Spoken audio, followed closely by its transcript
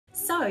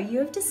So you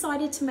have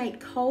decided to make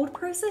cold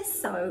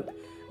processed soap,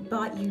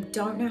 but you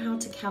don't know how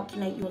to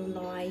calculate your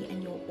lye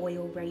and your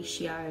oil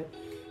ratio.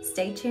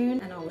 Stay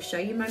tuned and I will show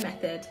you my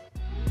method.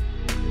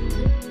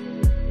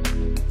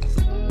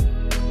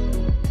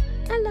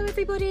 Hello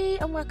everybody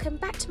and welcome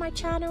back to my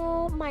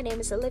channel. My name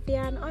is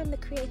Olivia and I'm the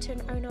creator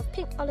and owner of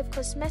Pink Olive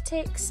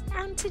Cosmetics,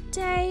 and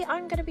today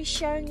I'm going to be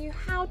showing you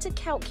how to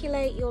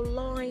calculate your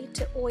lye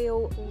to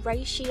oil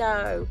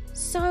ratio.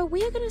 So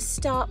we are going to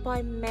start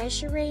by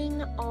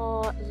measuring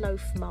our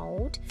loaf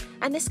mold,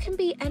 and this can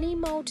be any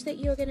mold that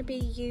you're going to be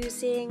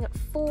using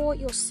for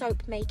your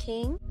soap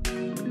making.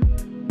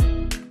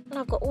 And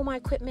I've got all my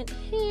equipment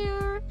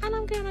here, and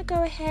I'm going to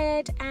go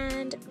ahead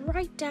and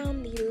write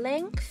down the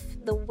length,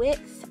 the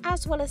width,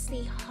 as well as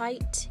the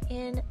height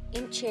in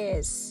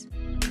inches.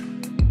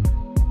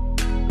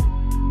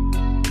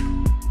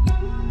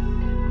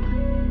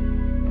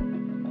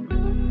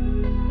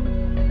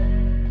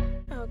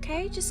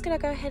 Okay, just going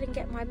to go ahead and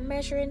get my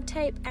measuring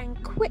tape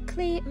and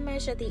quickly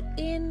measure the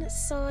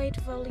inside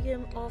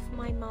volume of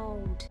my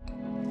mold.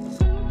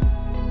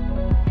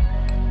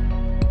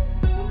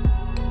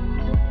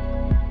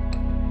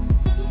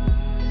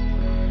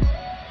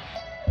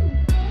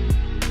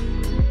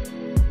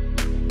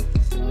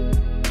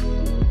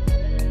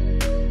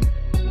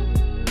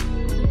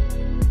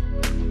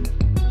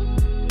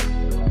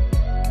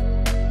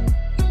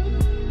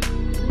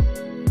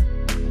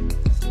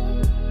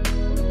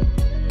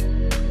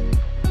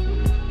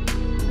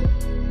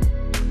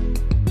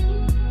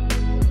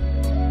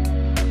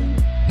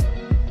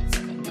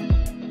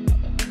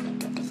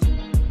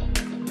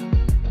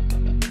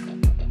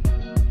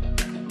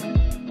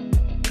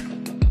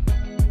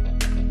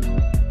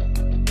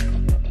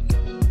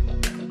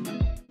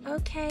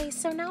 Okay,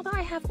 so now that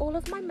I have all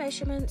of my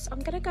measurements, I'm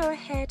going to go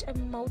ahead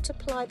and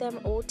multiply them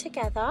all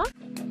together.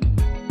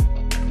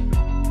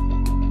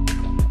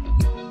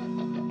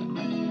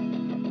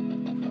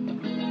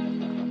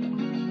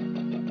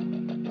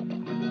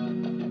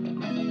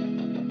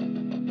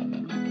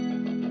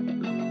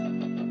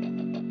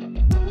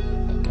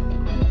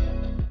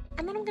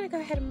 And then I'm going to go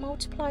ahead and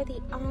multiply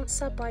the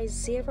answer by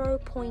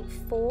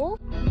 0.4.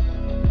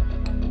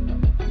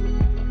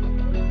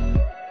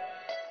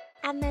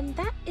 And then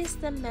that is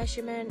the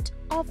measurement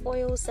of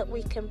oils that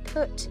we can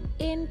put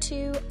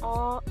into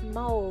our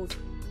mold.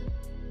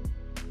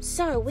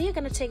 So we are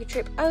going to take a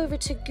trip over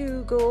to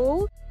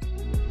Google.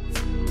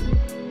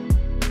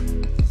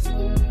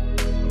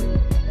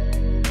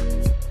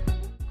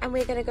 And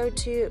we're going to go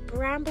to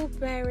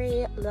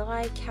Brambleberry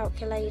lye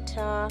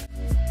calculator.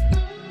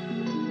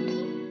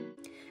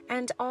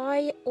 And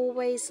I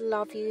always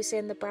love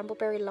using the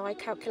Brambleberry lye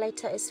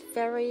calculator. It's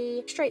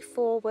very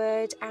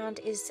straightforward and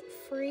is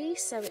free,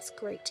 so it's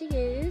great to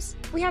use.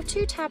 We have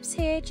two tabs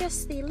here,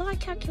 just the lye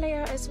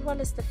calculator as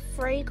well as the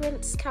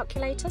fragrance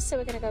calculator. So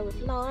we're going to go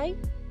with lye.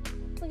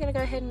 We're going to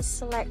go ahead and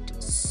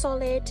select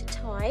solid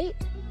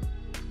type.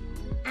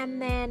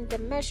 And then the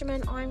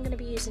measurement, I'm going to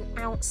be using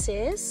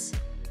ounces.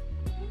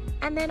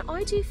 And then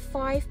I do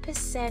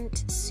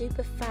 5%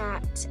 super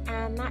fat,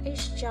 and that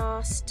is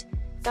just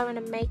going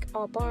to make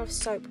our bar of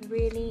soap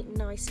really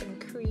nice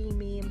and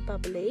creamy and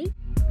bubbly.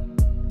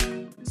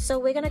 So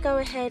we're going to go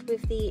ahead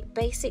with the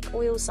basic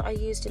oils that I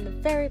used in the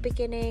very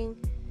beginning,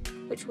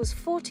 which was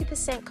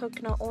 40%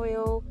 coconut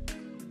oil,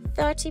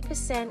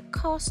 30%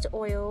 castor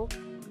oil,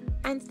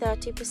 and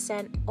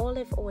 30%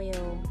 olive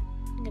oil.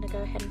 I'm going to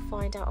go ahead and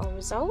find out our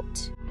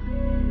result.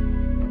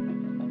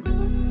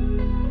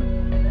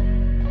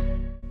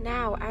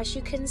 Now, as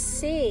you can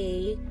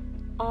see,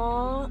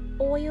 our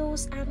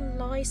oils and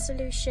lye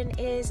solution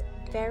is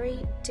very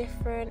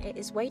different. It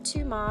is way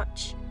too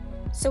much.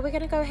 So we're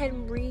going to go ahead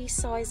and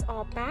resize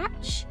our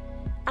batch,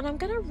 and I'm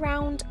going to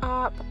round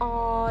up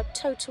our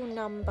total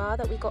number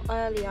that we got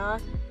earlier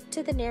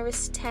to the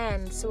nearest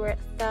 10. So we're at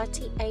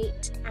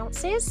 38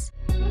 ounces.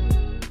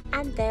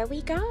 And there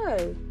we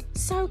go.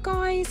 So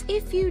guys,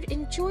 if you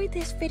enjoyed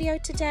this video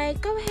today,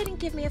 go ahead and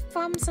give me a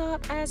thumbs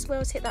up, as well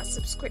as hit that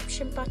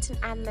subscription button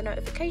and the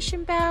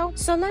notification bell.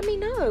 So let me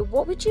know,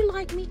 what would you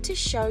like me to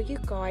show you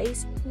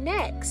guys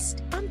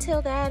next?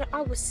 Until then,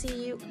 I will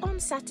see you on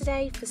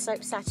Saturday for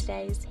Soap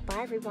Saturdays.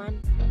 Bye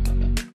everyone.